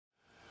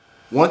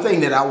One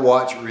thing that I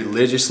watch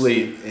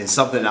religiously and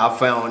something I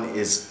found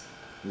is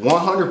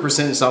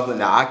 100% something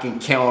that I can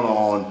count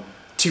on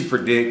to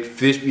predict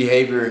fish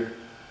behavior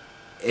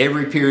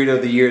every period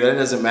of the year. That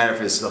doesn't matter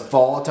if it's the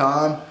fall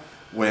time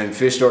when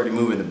fish start to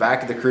move in the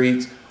back of the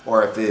creeks,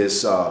 or if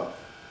it's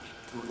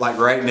like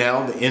right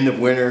now, the end of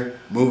winter,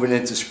 moving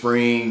into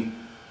spring,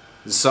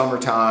 the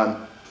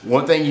summertime.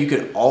 One thing you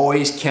can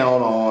always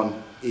count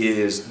on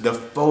is the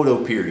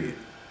photo period.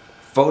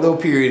 Photo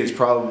period is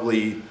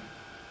probably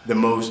the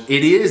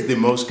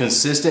most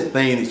consistent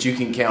thing that you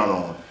can count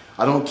on.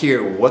 I don't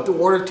care what the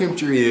water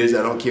temperature is,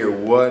 I don't care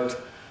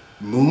what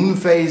moon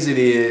phase it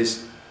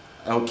is,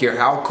 I don't care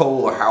how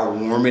cold or how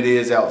warm it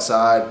is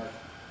outside.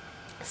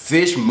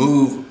 Fish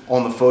move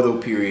on the photo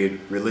period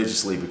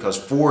religiously because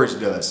forage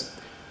does.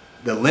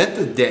 The length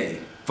of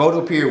day,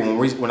 photo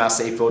period, when I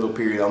say photo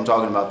period, I'm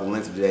talking about the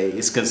length of the day.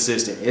 It's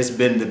consistent. It's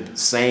been the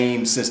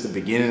same since the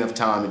beginning of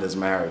time. It doesn't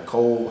matter,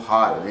 cold,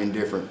 hot, or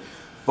indifferent.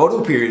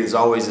 Photo period is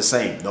always the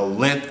same, the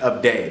length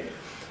of day.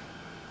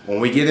 When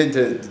we get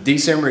into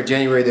December and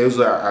January, those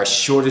are our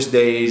shortest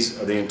days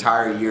of the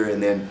entire year,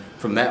 and then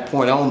from that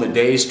point on, the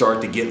days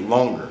start to get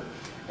longer.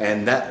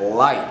 And that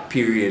light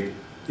period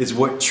is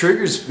what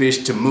triggers fish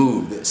to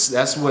move.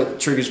 That's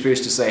what triggers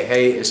fish to say,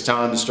 hey, it's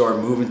time to start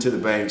moving to the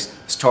banks.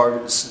 It's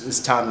time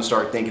to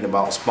start thinking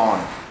about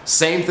spawning.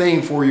 Same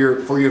thing for your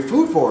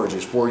food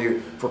forages, for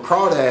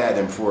crawdad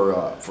and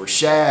for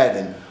shad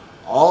and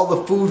all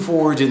the food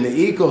forage in the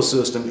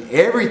ecosystem.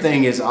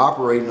 Everything is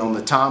operating on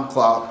the time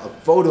clock of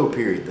photo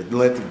period, the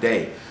length of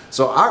day.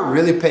 So I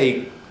really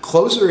pay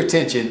closer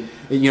attention.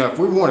 And, if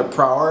we want to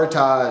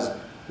prioritize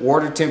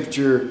water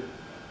temperature,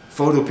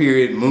 photo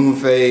period, moon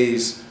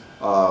phase,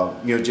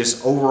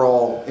 just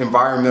overall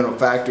environmental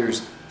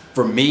factors,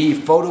 for me,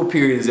 photo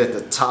period is at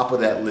the top of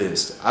that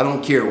list. I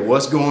don't care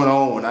what's going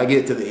on when I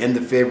get to the end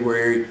of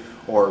February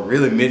or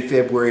really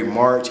mid-February,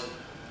 March.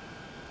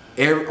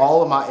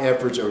 All of my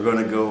efforts are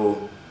going to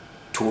go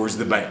towards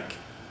the bank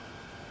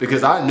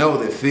because I know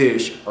that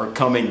fish are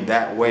coming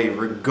that way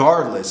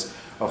regardless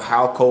of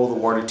how cold the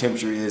water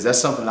temperature is. That's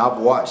something I've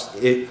watched.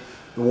 The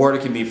water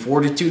can be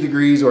 42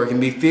 degrees or it can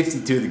be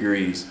 52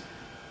 degrees.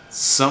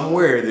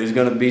 Somewhere there's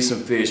going to be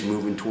some fish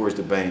moving towards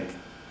the bank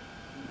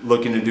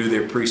looking to do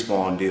their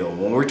pre-spawn deal.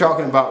 When we're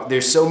talking about,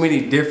 there's so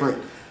many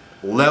different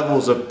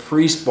levels of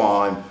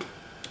pre-spawn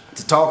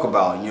to talk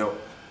about.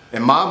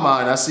 In my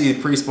mind, I see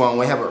the pre-spawn,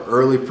 we have an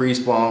early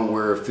pre-spawn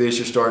where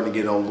fish are starting to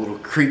get on little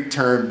creek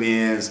turn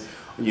bends,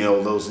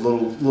 those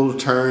little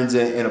turns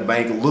in a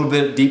bank, a little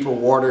bit deeper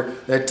water.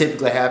 That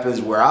typically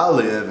happens where I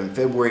live in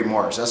February,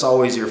 March. That's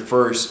always your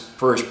first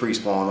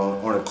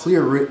pre-spawn on a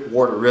clear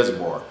water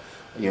reservoir.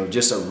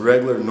 Just a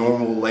regular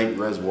normal lake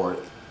reservoir.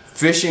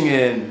 Fishing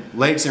in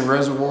lakes and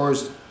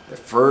reservoirs, the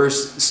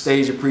first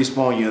stage of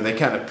pre-spawn, they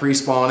kind of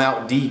pre-spawn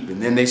out deep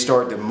and then they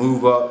start to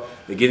move up.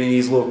 They get in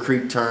these little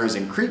creek turns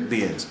and creek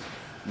bends.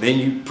 Then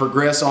you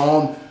progress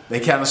on, they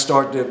kind of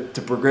start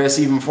to progress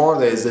even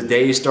farther as the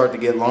days start to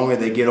get longer.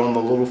 They get on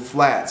the little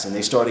flats and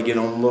they start to get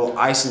on a little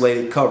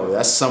isolated cover.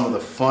 That's some of the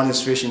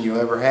funnest fishing you'll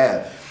ever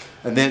have.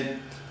 And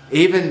then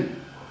even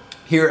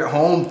here at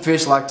home,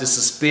 fish like to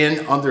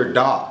suspend under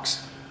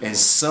docks and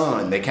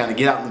sun. They kind of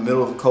get out in the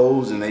middle of the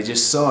coves and they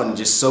just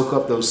soak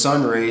up those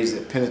sun rays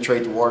that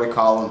penetrate the water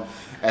column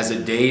as the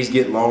days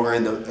get longer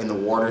and the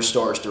water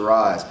starts to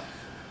rise.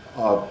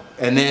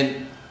 And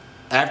then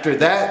after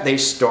that, they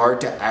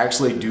start to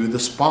actually do the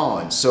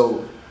spawn.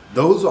 So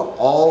those are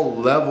all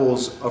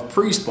levels of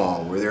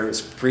pre-spawn, where they're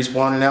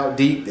pre-spawning out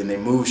deep, then they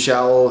move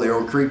shallow, they're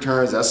on creek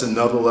turns, that's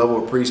another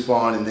level of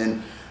pre-spawn, and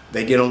then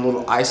they get on a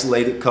little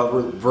isolated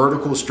cover,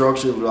 vertical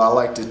structure, what I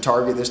like to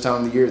target this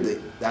time of the year.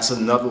 That's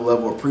another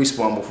level of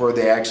pre-spawn before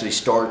they actually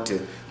start to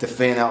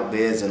fan out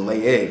beds and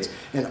lay eggs.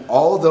 And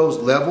all those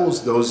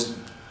levels, those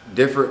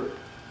different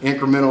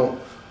incremental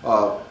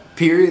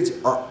periods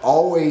are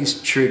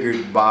always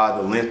triggered by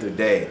the length of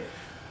day.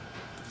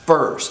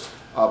 First,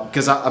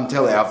 because I'm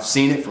telling you, I've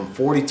seen it from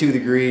 42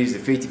 degrees to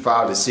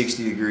 55 to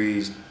 60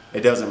 degrees.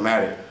 It doesn't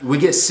matter. We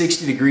get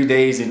 60-degree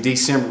days in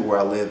December where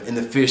I live, and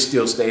the fish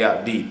still stay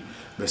out deep.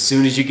 But as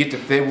soon as you get to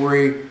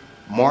February,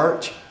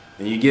 March,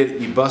 and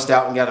you bust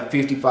out and got a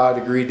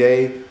 55-degree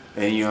day,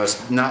 and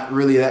it's not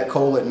really that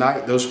cold at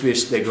night, those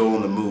fish, they go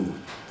on the move.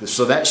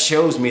 So that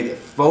shows me that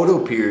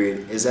photo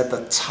period is at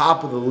the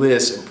top of the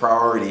list in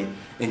priority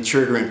in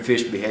triggering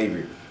fish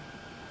behavior.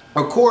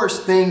 Of course,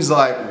 things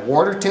like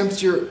water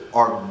temperature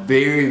are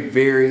very,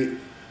 very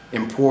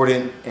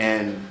important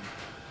and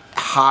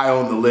high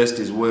on the list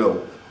as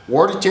well.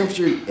 Water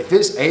temperature, if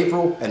it's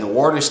April and the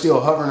water's still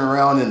hovering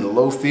around in the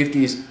low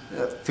 50s,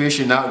 fish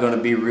are not going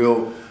to be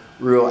real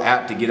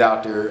apt to get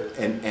out there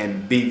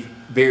and be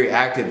very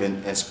active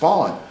and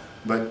spawn.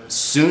 But as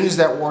soon as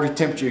that water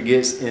temperature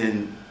gets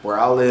in where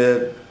I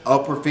live,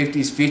 upper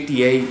 50s,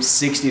 58,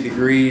 60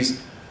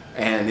 degrees,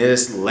 and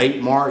it's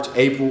late March,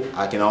 April,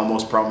 I can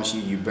almost promise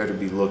you, you better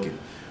be looking.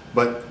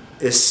 But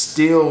it's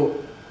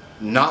still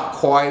not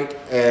quite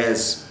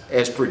as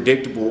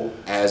predictable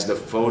as the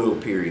photo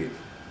period.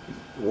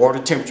 Water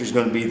temperature is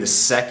going to be the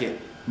second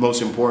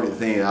most important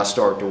thing that I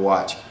start to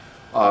watch.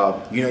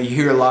 You know, you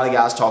hear a lot of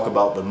guys talk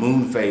about the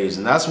moon phase,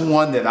 and that's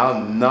one that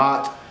I'm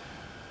not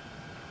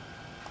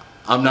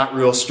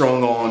real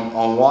strong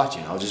on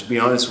watching. I'll just be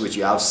honest with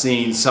you. I've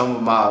seen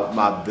some of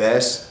my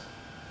best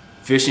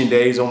fishing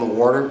days on the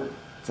water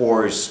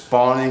for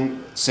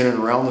spawning, centered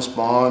around the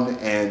spawn,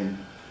 and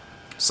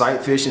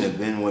sight fishing have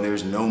been when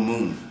there's no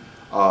moon,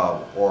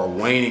 or a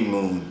waning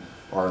moon,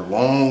 or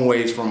long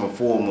ways from a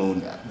full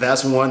moon.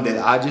 That's one that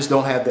I just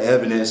don't have the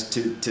evidence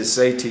to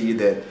say to you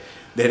that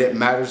it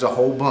matters a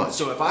whole bunch.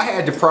 So if I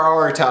had to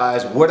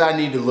prioritize what I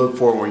need to look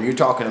for when you're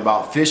talking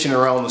about fishing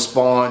around the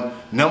spawn,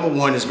 number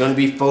one is going to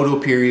be photo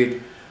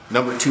period.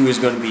 Number two is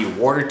going to be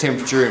water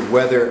temperature and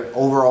weather,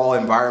 overall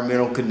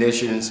environmental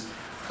conditions.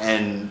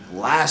 And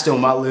last on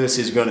my list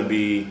is going to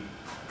be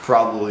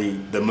probably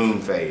the moon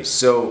phase.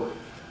 So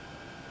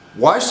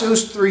watch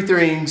those three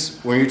things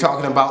when you're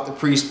talking about the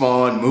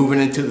pre-spawn, moving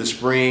into the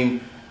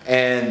spring,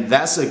 and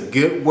that's a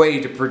good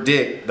way to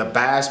predict the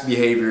bass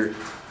behavior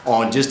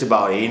on just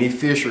about any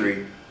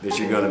fishery that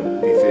you're going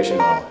to be fishing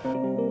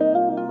on.